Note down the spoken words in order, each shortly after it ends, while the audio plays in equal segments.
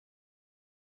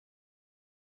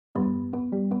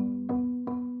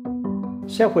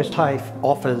Southwest TAFE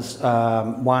offers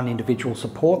one individual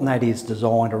support, and that is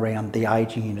designed around the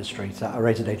ageing industry, so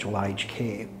residential aged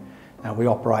care. We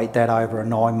operate that over a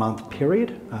 9-month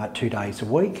period, 2 days a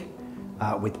week,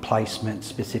 with placement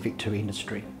specific to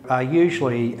industry.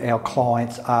 Usually our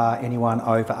clients are anyone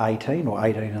over 18 or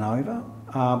 18 and over,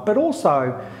 but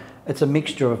also it's a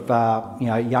mixture of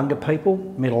younger people,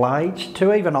 middle-aged,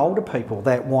 to even older people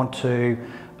that want to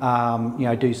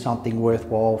do something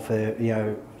worthwhile for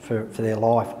their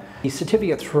life. The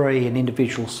Certificate 3 in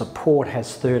individual support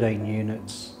has 13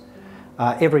 units.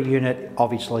 Every unit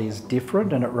obviously is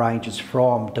different, and it ranges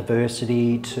from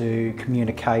diversity to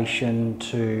communication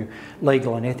to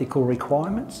legal and ethical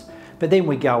requirements. But then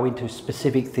we go into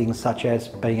specific things such as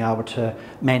being able to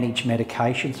manage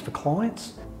medications for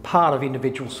clients. Part of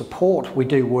individual support, we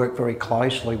do work very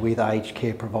closely with aged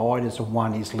care providers, and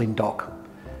one is Lindoc.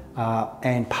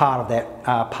 And part of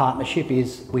that partnership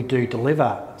is we do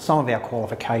deliver some of our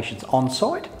qualifications on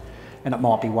site, and it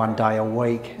might be 1 day a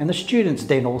week. And the students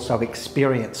then also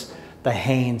experience the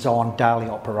hands-on daily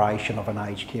operation of an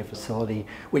aged care facility,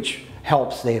 which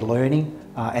helps their learning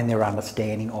and their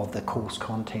understanding of the course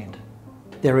content.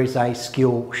 There is a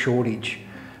skill shortage.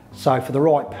 So for the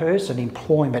right person,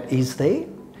 employment is there.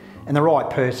 And the right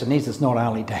person is not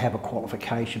only to have a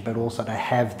qualification, but also to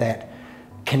have that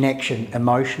connection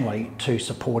emotionally to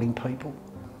supporting people.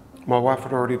 My wife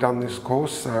had already done this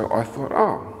course, so I thought,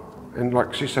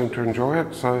 and she seemed to enjoy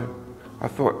it, so I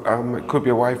thought it could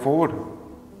be a way forward.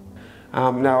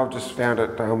 Now I've just found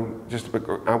it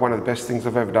one of the best things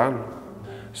I've ever done.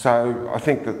 So I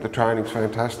think that the training's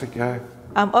fantastic, yeah.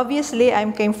 Obviously, I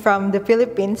came from the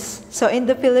Philippines. So in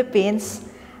the Philippines,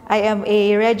 I am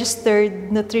a registered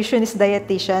nutritionist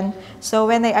dietitian. So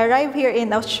when I arrive here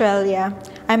in Australia,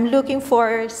 I'm looking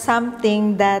for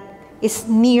something that is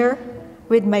near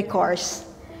with my course.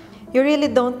 You really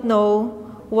don't know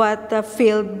what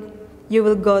field you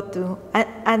will go to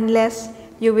unless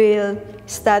you will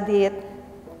study it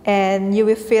and you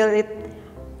will feel it.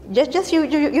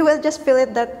 You will just feel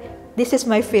it that this is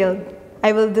my field.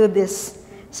 I will do this.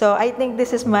 So I think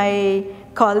this is my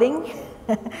calling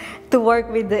to work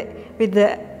with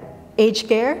the aged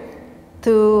care,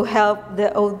 to help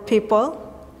the old people,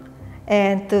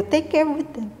 and to take care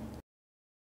of them.